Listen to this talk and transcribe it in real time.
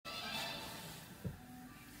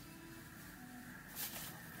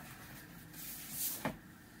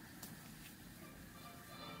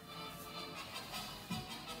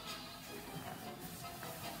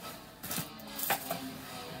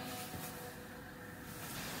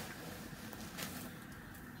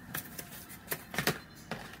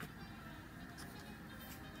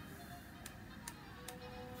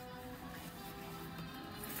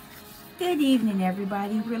Good evening,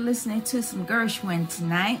 everybody. We're listening to some Gershwin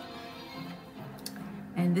tonight.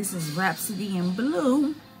 And this is Rhapsody in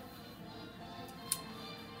Blue.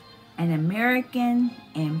 An American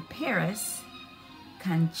in Paris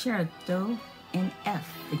Concerto in F,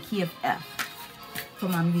 the key of F, for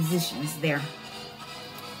my musicians there.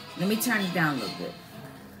 Let me turn it down a little bit.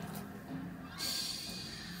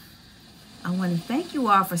 I want to thank you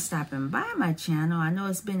all for stopping by my channel. I know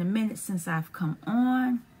it's been a minute since I've come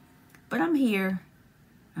on, but I'm here.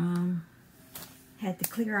 Had to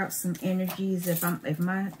clear out some energies. If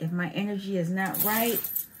my energy is not right,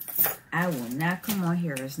 I will not come on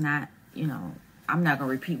here. It's not, you know, I'm not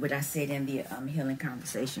gonna repeat what I said in the healing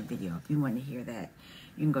conversation video. If you want to hear that,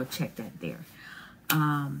 you can go check that there.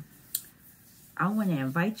 I want to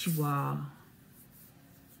invite you all,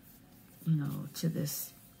 you know, to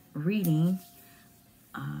this reading.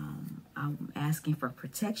 I'm asking for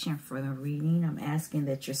protection for the reading. I'm asking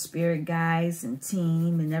that your spirit guides and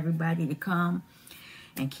team and everybody to come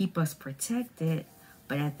and keep us protected.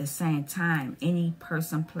 But at the same time, any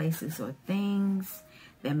person, places, or things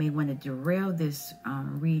that may want to derail this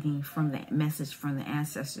reading from the message from the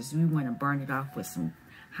ancestors, we want to burn it off with some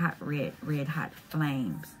hot red hot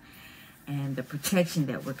flames. And the protection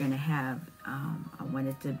that we're going to have, I want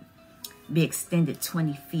it to be extended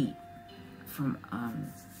 20 feet from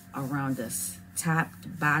around us, top to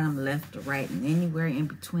bottom, left to right, and anywhere in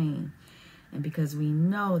between. And because we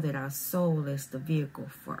know that our soul is the vehicle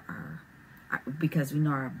for because we know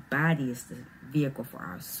our body is the vehicle for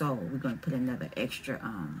our soul, we're going to put another extra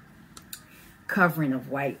covering of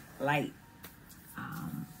white light,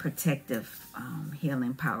 protective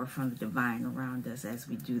healing power from the divine around us as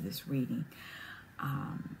we do this reading.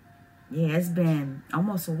 Yeah, it's been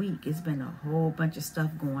almost a week. It's been a whole bunch of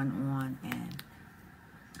stuff going on, and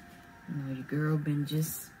you know, your girl been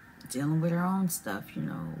just dealing with her own stuff. You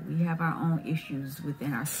know, we have our own issues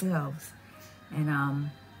within ourselves, and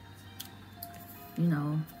you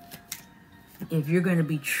know, if you're going to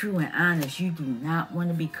be true and honest, you do not want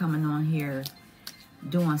to be coming on here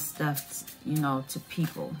doing stuff, you know, to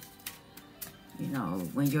people, you know,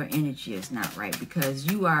 when your energy is not right,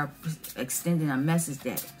 because you are extending a message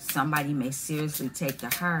that somebody may seriously take to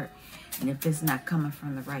heart. And if it's not coming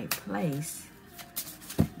from the right place,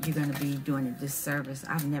 you're going to be doing a disservice.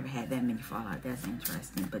 I've never had that many fallout. That's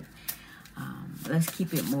interesting. But let's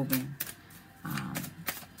keep it moving.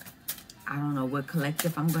 I don't know what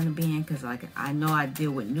collective I'm going to be in, because like I know I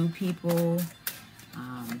deal with new people.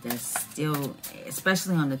 That's still,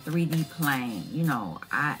 especially on the 3D plane, you know,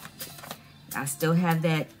 I still have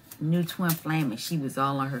that new twin flame, and she was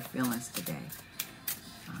all on her feelings today.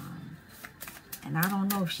 And I don't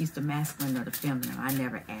know if she's the masculine or the feminine. I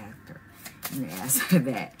never asked her. I never asked her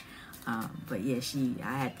that. But yeah,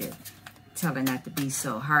 I had to tell her not to be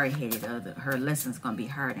so hard-headed. Her lesson's going to be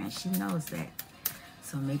harder, and she knows that.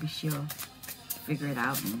 So maybe she'll figure it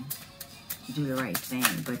out and do the right thing.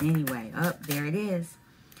 But anyway, there it is.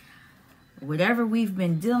 Whatever we've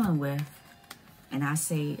been dealing with, and I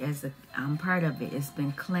say I'm part of it, it's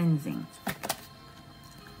been cleansing.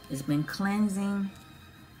 It's been cleansing,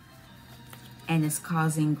 and it's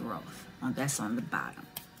causing growth. That's on the bottom.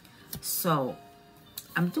 So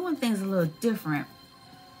I'm doing things a little different.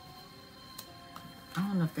 I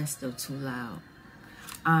don't know if that's still too loud.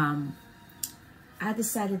 I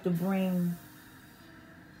decided to bring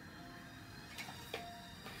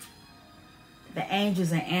the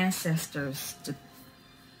angels and ancestors to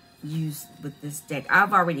use with this deck.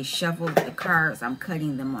 I've already shuffled the cards. I'm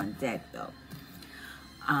cutting them on deck though.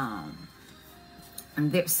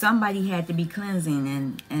 And somebody had to be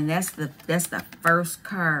cleansing, and that's the first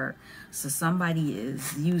card. So somebody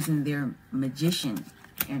is using their magician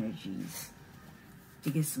energies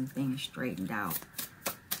to get some things straightened out.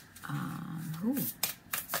 Who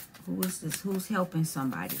is this? Who's helping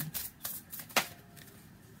somebody?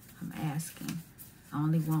 I'm asking. I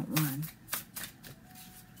only want one.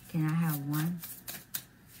 Can I have one?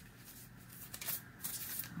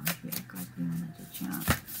 Oh, you act like you wanted to jump.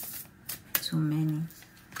 Too many.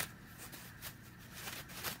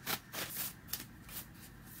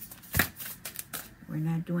 We're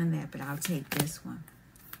not doing that, but I'll take this one.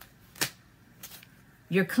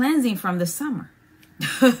 You're cleansing from the summer.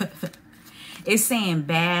 It's saying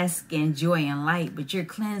bask in joy and light, but you're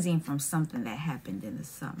cleansing from something that happened in the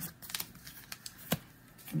summer.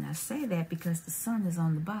 And I say that because the sun is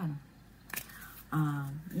on the bottom.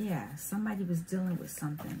 Yeah, somebody was dealing with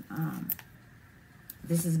something.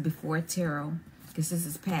 This is before tarot, because this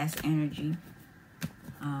is past energy.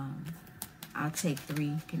 I'll take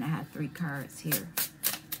 3. Can I have 3 cards here?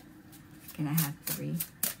 Can I have 3?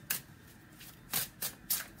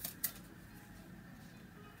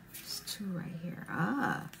 2 right here.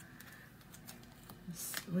 Ah.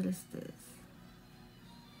 What is this?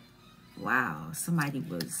 Wow. Somebody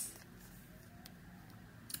was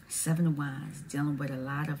 7 of Wands, dealing with a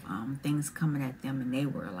lot of things coming at them, and they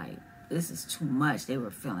were like, this is too much. They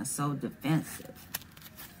were feeling so defensive.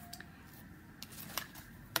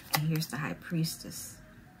 And here's the High Priestess.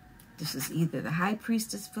 This is either the High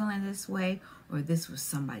Priestess feeling this way, or this was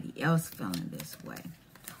somebody else feeling this way.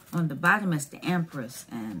 On the bottom is the Empress,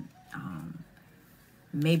 and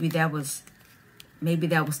maybe that was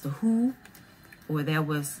the Who, or they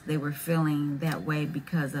were feeling that way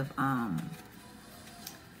because of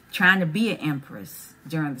trying to be an Empress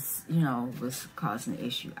during this, was causing the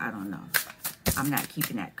issue. I don't know. I'm not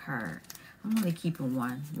keeping that card. I'm only keeping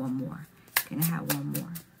one more. Can I have one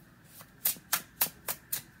more?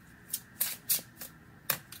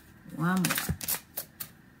 One more.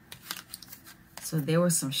 So there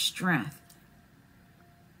was some strength.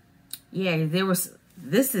 Yeah, there was.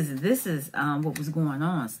 This is what was going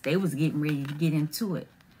on. They was getting ready to get into it.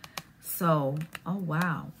 So, oh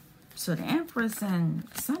wow. So the Empress and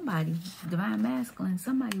somebody, Divine Masculine,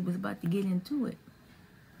 somebody was about to get into it.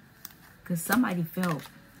 Because somebody felt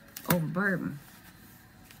overburdened.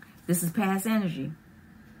 This is past energy.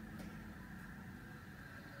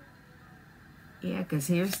 Yeah, because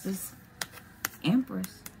here's this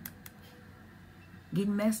Empress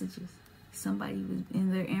getting messages. Somebody was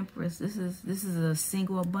in their Empress. This is a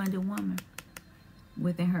single, abundant woman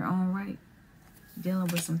within her own right, dealing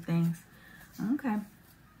with some things. Okay.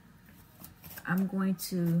 I want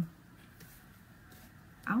to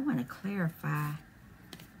clarify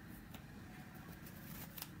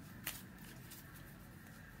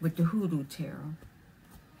with the Hoodoo Tarot.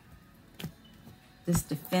 This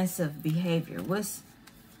defensive behavior. What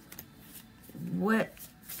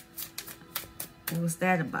was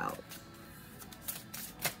that about?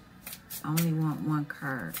 I only want one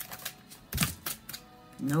card.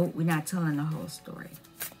 Nope, we're not telling the whole story.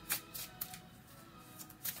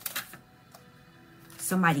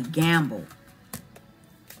 Somebody gambled.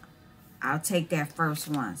 I'll take that first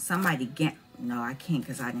one. Somebody no, I can't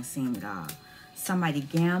because I didn't see it all. Somebody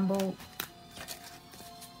gambled.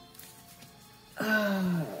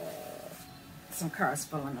 Some cards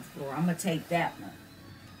fell on the floor. I'm going to take that one.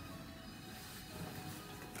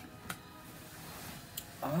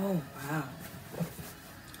 Oh, wow.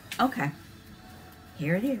 Okay.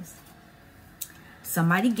 Here it is.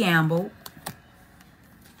 Somebody gambled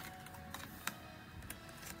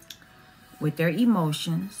with their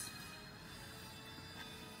emotions,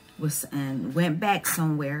 and went back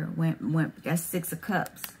somewhere. That's 6 of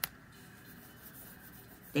Cups.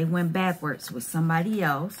 They went backwards with somebody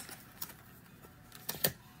else.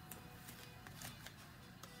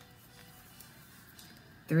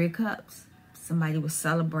 Three of Cups. Somebody was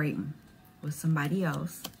celebrating with somebody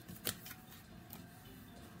else.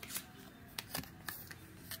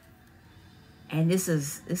 And it's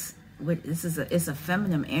a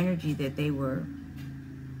feminine energy that they were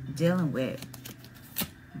dealing with.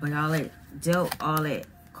 But all it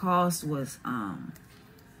caused was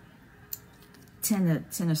Ten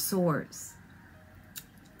of Swords,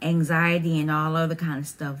 anxiety, and all other kind of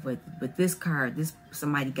stuff. But this card,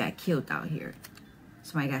 somebody got killed out here.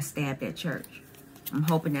 Somebody got stabbed at church. I'm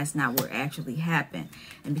hoping that's not what actually happened.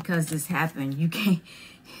 And because this happened,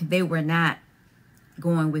 they were not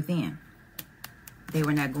going within. They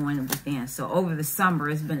were not going within. So over the summer,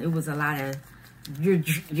 it was a lot of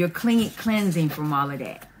you're cleansing from all of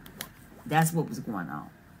that. That's what was going on.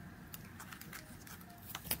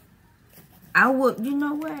 You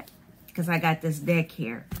know what? Because I got this deck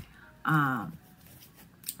here. I'm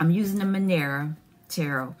using the Monera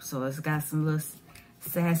Tarot, so it's got some little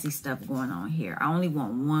sassy stuff going on here. I only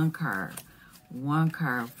want one card. One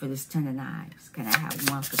card for this Ten of Knives. Can I have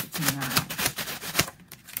one for the Ten of Knives?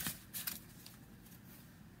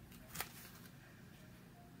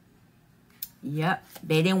 Yep.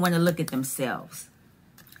 They didn't want to look at themselves.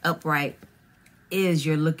 Upright is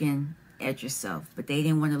you're looking at yourself. But they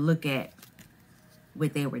didn't want to look at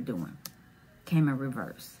what they were doing. Came in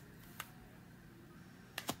reverse.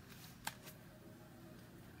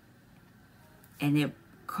 And it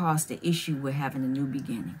caused the issue with having a new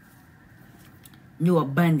beginning. New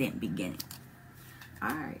abundant beginning. All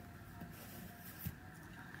right.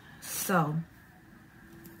 So,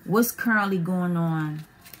 what's currently going on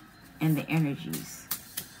in the energies?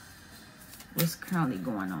 What's currently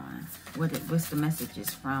going on? What's the messages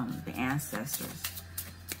from the ancestors?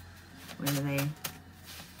 What are they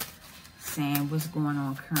saying? What's going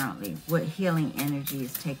on currently? What healing energy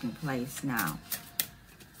is taking place now?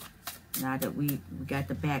 Now that we got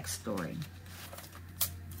the backstory.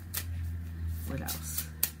 What else?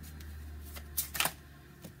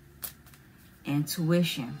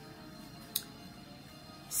 Intuition.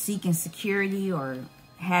 Seeking security or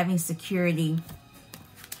having security,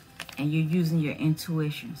 and you're using your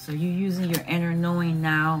intuition. So you're using your inner knowing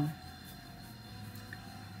now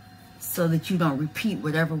so that you don't repeat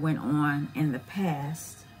whatever went on in the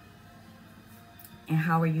past. And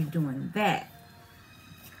how are you doing that?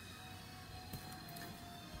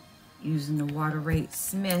 Using the water rate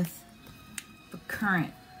Smith for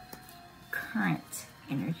current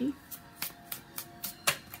energy.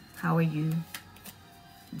 How are you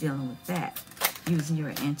dealing with that? Using your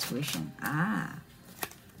intuition. Ah,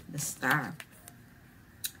 the star.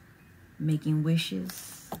 Making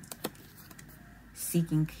wishes.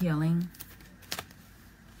 Seeking healing.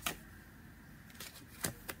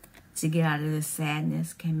 To get out of this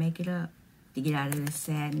sadness. Can't make it up. To get out of this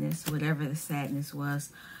sadness. Whatever the sadness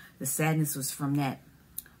was. The sadness was from that.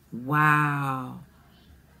 Wow.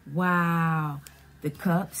 Wow. The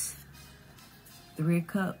cups. 3 of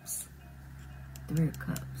Cups. 3 of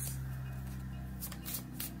Cups.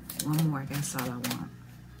 One more. That's all I want.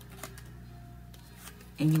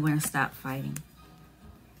 And you want to stop fighting.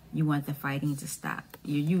 You want the fighting to stop.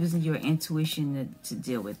 You're using your intuition to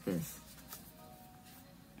deal with this.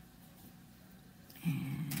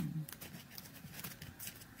 And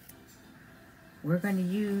we're going to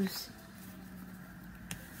use...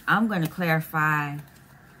 I'm going to clarify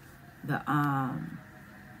the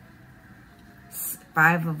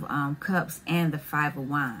 5 of Cups and the 5 of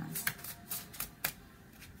Wands.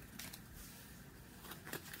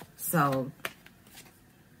 So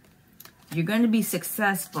you're going to be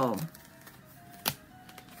successful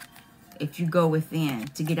if you go within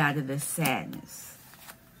to get out of this sadness.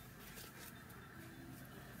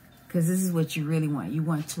 Because this is what you really want. You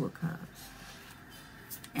want 2 of Cups.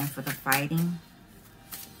 And for the fighting,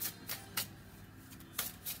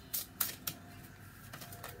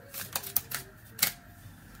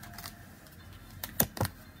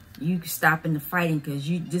 you stopping the fighting because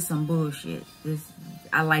this some bullshit.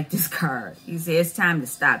 I like this card. You say it's time to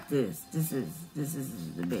stop this. This is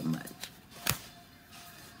a bit much.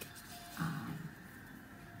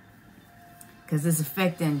 Because it's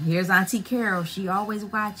affecting. Here's Auntie Carol. She always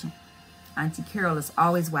watching. Auntie Carol is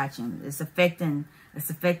always watching. It's affecting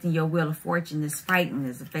your wheel of fortune. This fighting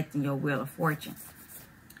is affecting your wheel of fortune.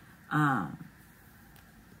 I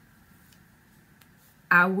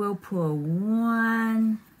will pull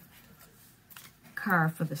 1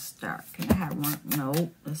 card for the star. Can I have 1?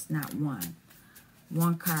 No, that's not 1.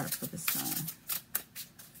 1 card for the sun.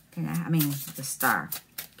 The star.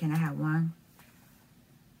 Can I have 1?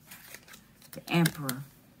 The Emperor.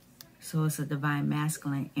 So it's a divine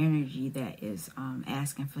masculine energy that is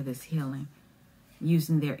asking for this healing,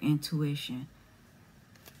 using their intuition.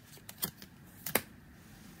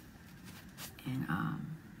 And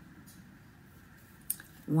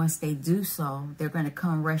once they do so, they're going to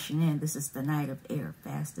come rushing in. This is the Knight of Air,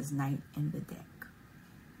 fastest knight in the deck.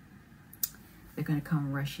 They're going to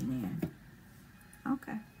come rushing in.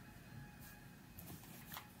 Okay.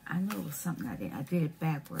 I know it was something I did. I did it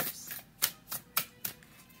backwards.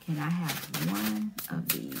 Can I have 1 of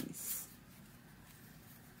these?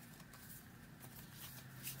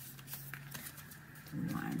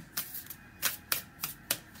 One.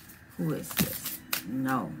 Who is this?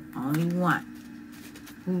 No, only 1.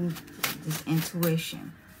 Who? This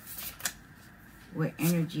intuition. What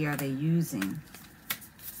energy are they using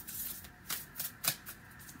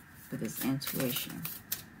for this intuition?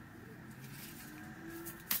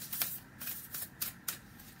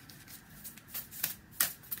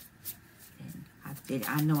 And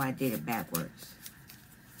I know I did it backwards.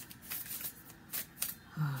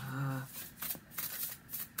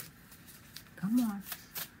 Come on.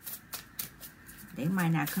 They might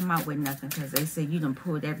not come out with nothing because they say you done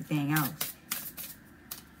pulled everything else.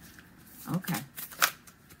 Okay.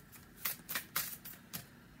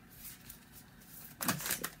 Let's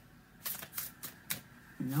see.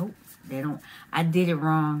 Nope. They don't. I did it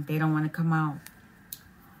wrong. They don't want to come out.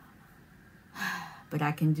 But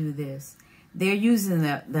I can do this. They're using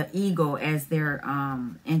the ego as their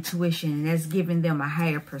intuition. And that's giving them a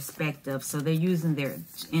higher perspective. So they're using their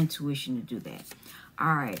intuition to do that.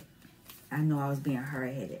 All right. I know I was being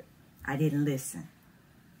hard-headed. I didn't listen.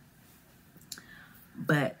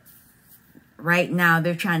 But right now,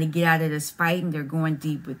 they're trying to get out of this fighting. They're going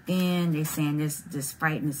deep within. They're saying this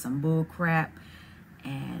fighting is some bull crap.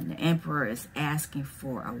 And the Emperor is asking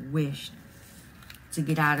for a wish to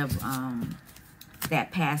get out of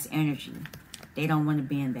that past energy. They don't want to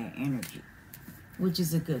be in that energy, which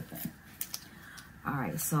is a good thing. All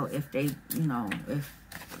right, so if they, you know, if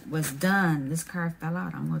what's done, this card fell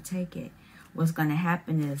out, I'm going to take it. What's going to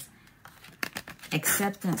happen is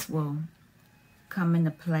acceptance will come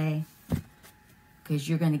into play because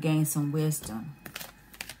you're going to gain some wisdom.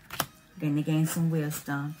 You're going to gain some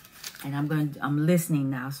wisdom. And I'm listening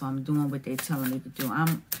now, so I'm doing what they're telling me to do.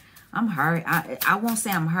 I'm hard. I won't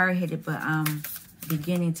say I'm hard-headed, but I'm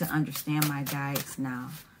beginning to understand my guides now.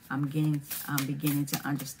 I'm beginning to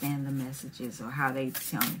understand the messages or how they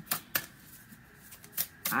tell me.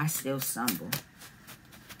 I still stumble.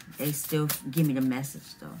 They still give me the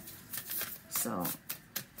message though. So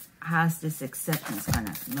how's this acceptance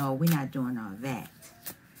gonna? No, we're not doing all that.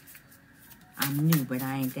 I'm new, but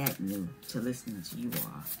I ain't that new to listening to you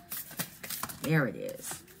all. There it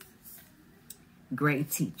is.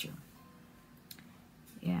 Great teacher.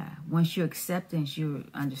 Yeah, once you acceptance, you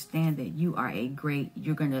understand that you are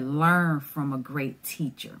you're going to learn from a great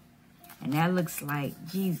teacher. And that looks like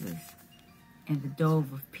Jesus and the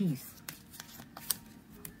dove of peace.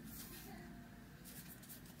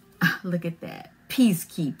 Look at that.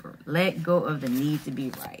 Peacekeeper. Let go of the need to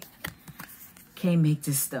be right. Can't make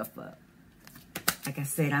this stuff up. Like I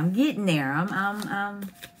said, I'm getting there.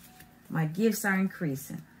 My gifts are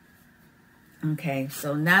increasing. Okay,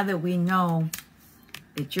 so now that we know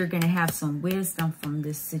that you're going to have some wisdom from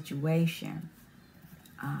this situation,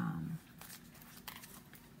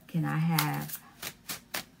 can I have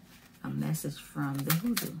a message from the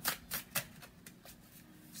hoodoo?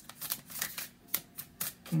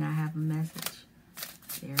 Can I have a message?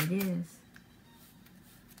 There it is.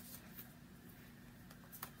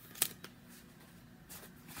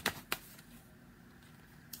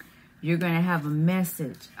 You're going to have a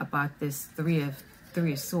message about this three of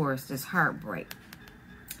swords, this heartbreak.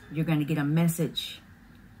 You're going to get a message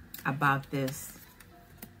about this.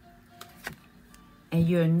 And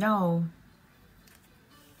you'll know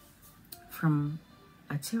from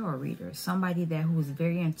a tarot reader, somebody who's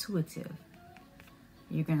very intuitive.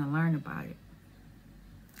 You're going to learn about it.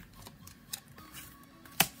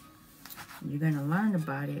 You're going to learn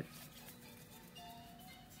about it.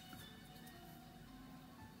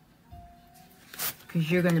 Because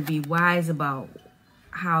you're going to be wise about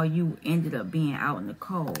how you ended up being out in the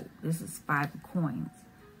cold. This is 5 of coins,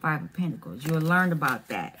 5 of pentacles. You'll learn about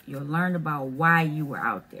that. You'll learn about why you were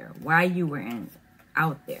out there, why you were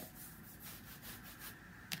out there.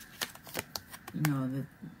 You know,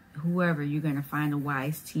 whoever, you're going to find a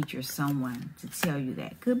wise teacher, someone to tell you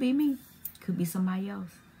that. Could be me. Could be somebody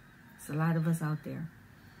else. There's a lot of us out there.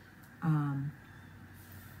 I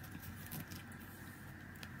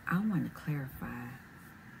want to clarify.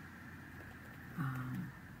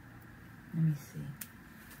 Let me see.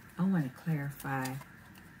 I want to clarify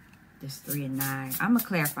this 3 of 9. I'm going to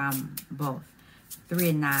clarify them both. 3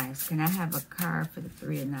 of Knives. Can I have a card for the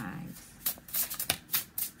 3 of Knives?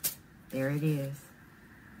 There it is.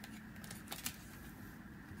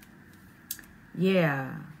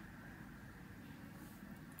 Yeah.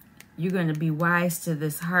 You're going to be wise to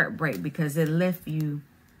this heartbreak because it left you.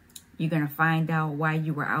 You're going to find out why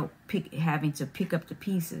you were out having to pick up the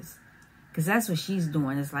pieces. Because that's what she's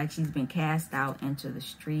doing. It's like she's been cast out into the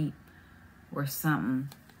street or something.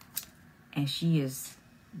 And she is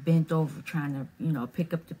bent over trying to, you know,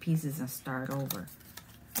 pick up the pieces and start over.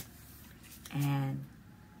 And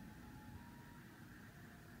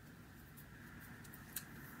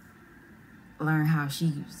learn how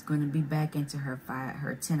she's going to be back into her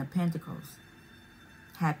 10 of Pentacles.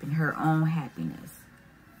 Her own happiness.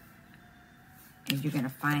 And you're going to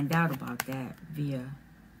find out about that via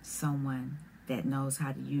someone that knows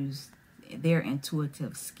how to use their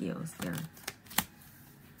intuitive skills, their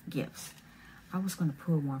gifts. I was going to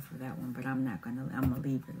pull one for that one, but I'm not going to. I'm going to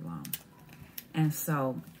leave it alone. And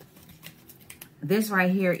so this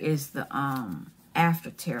right here is the after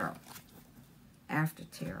tarot. After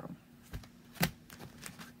tarot.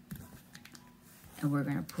 And we're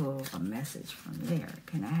going to pull a message from there.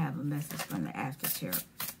 Can I have a message from the after tarot?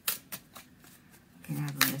 Can I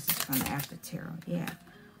have a message from the after tarot? Yeah.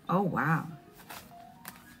 Oh, wow.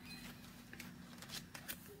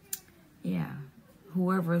 Yeah.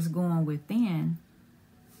 Whoever is going within,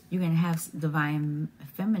 you're going to have divine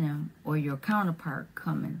feminine or your counterpart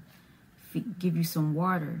come and give you some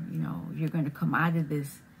water. You know, you're going to come out of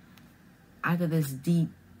this deep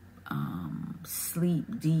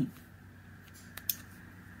sleep, deep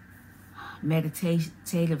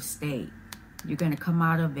meditative state. You're going to come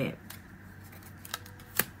out of it.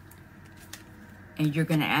 And you're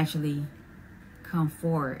going to actually come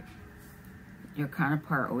forward. Your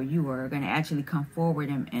counterpart or you are going to actually come forward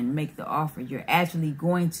and make the offer. You're actually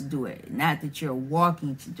going to do it. Not that you're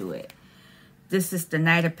walking to do it. This is the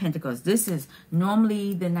Knight of Pentacles. This is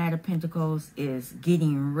normally the Knight of Pentacles is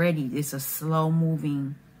getting ready. It's a slow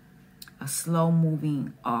moving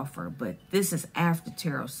offer, but this is after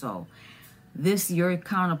tarot. So this, your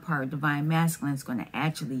counterpart, Divine Masculine, is going to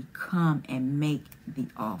actually come and make the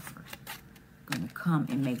offer. Going to come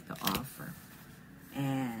and make the offer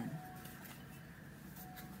and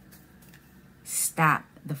stop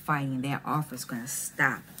the fighting. That offer is going to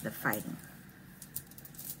stop the fighting.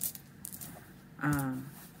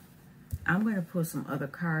 I'm going to pull some other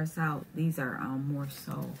cards out. These are more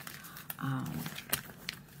so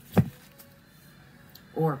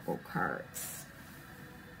oracle cards.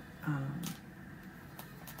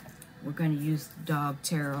 We're going to use the Dog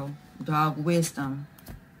Tarot, Dog Wisdom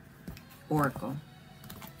Oracle.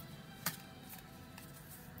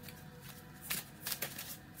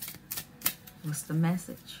 What's the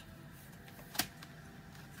message?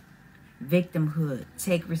 Victimhood.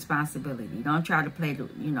 Take responsibility. Don't try to play the,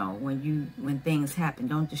 you know, when things happen,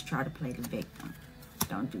 don't just try to play the victim.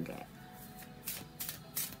 Don't do that.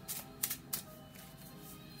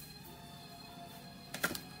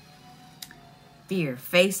 Fear.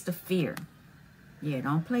 Face the fear. Yeah,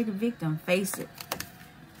 don't play the victim. Face it.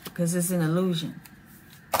 Because it's an illusion.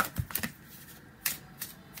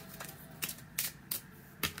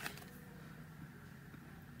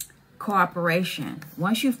 Cooperation.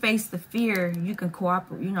 Once you face the fear, you can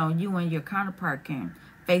cooperate. You know, you and your counterpart can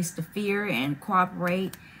face the fear and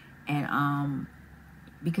cooperate. And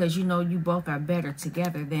because you know you both are better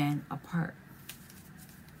together than apart.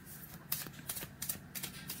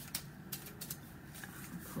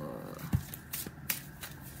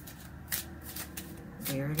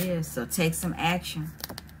 There it is. So take some action.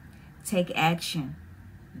 Take action.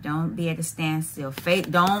 Don't be at a standstill.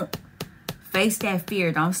 Don't face that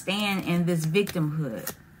fear. Don't stand in this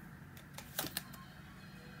victimhood.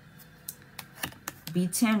 Be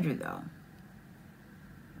tender, though.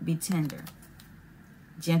 Be tender.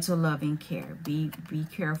 Gentle, loving care. Be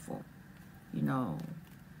careful. You know,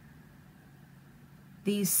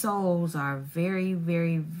 these souls are very,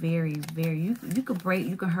 very, very, very... You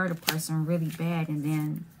can hurt a person really bad, and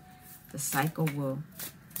then the cycle will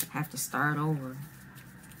have to start over.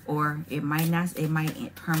 Or it might not, it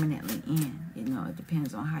might permanently end. You know, it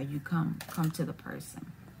depends on how you come to the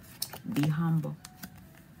person. Be humble.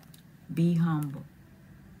 Be humble.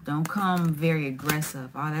 Don't come very aggressive.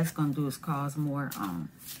 All that's going to do is cause more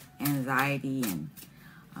anxiety, and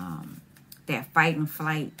that fight and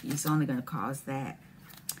flight is only going to cause that.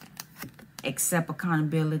 Accept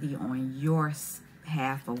accountability on your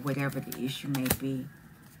behalf or whatever the issue may be.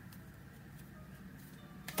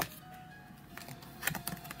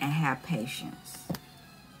 And have patience.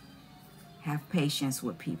 Have patience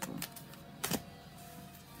with people.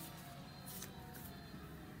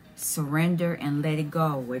 Surrender and let it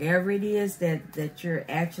go. Whatever it is that you're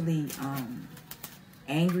actually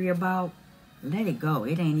angry about, let it go.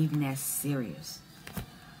 It ain't even that serious.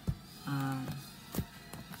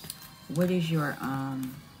 What is your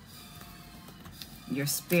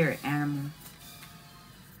spirit animal?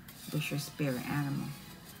 What's your spirit animal?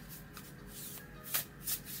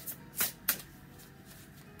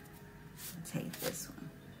 Take this one.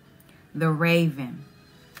 The Raven.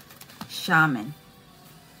 Shaman.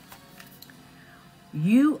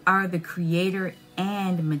 You are the creator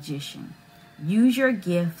and magician. Use your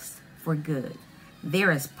gifts for good.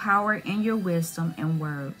 There is power in your wisdom and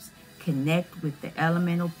words. Connect with the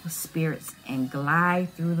elemental spirits and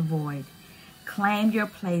glide through the void. Claim your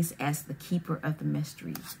place as the keeper of the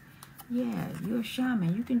mysteries. Yeah, you're a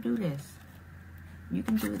shaman. You can do this. You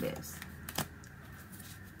can do this.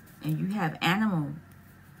 And you have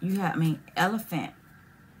elephant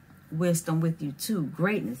wisdom with you too.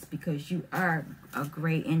 Greatness, because you are a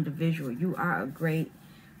great individual. You are a great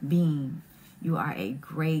being. You are a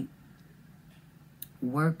great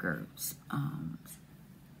worker.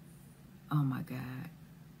 Oh my God.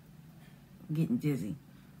 I'm getting dizzy.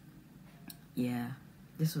 Yeah,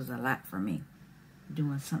 this was a lot for me.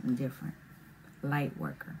 Doing something different. Light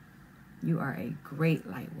worker. You are a great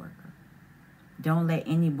light worker. Don't let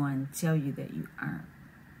anyone tell you that you aren't.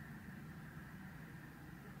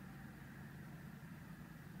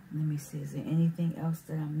 Let me see. Is there anything else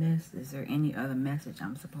that I missed? Is there any other message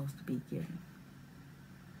I'm supposed to be giving?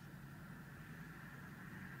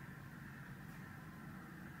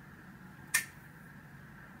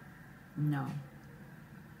 No.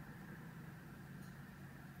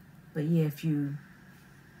 But yeah, if you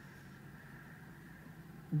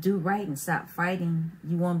do right and stop fighting,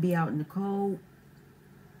 you won't be out in the cold,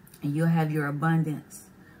 and you'll have your abundance.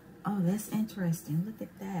 Oh, that's interesting. Look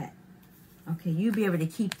at that. Okay, you'll be able to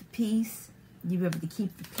keep the peace, You'll be able to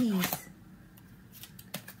keep the peace.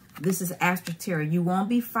 This is after terror. You won't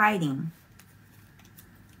be fighting.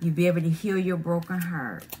 You'll be able to heal your broken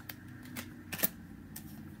heart.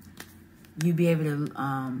 You'll be able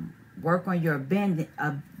to work on your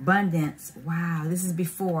abundance. Wow, this is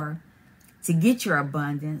before. To get your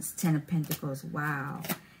abundance, 10 of Pentacles. Wow.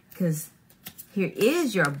 Because here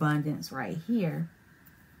is your abundance right here.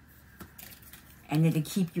 And it'll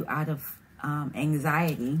keep you out of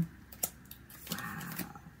anxiety. Wow.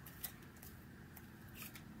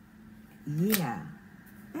 Yeah.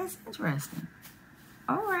 That's interesting.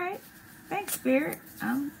 All right. Thanks, Spirit.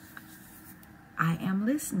 I am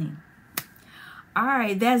listening. All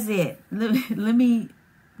right, that's it. Let me.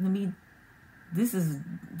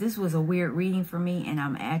 This was a weird reading for me, and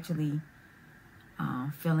I'm actually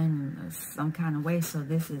feeling some kind of way. So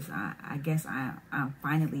this is, I guess, I'm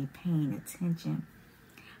finally paying attention.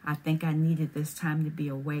 I think I needed this time to be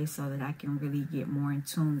away so that I can really get more in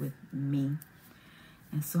tune with me.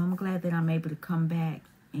 And so I'm glad that I'm able to come back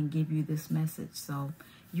and give you this message. So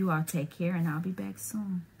you all take care, and I'll be back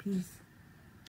soon. Peace.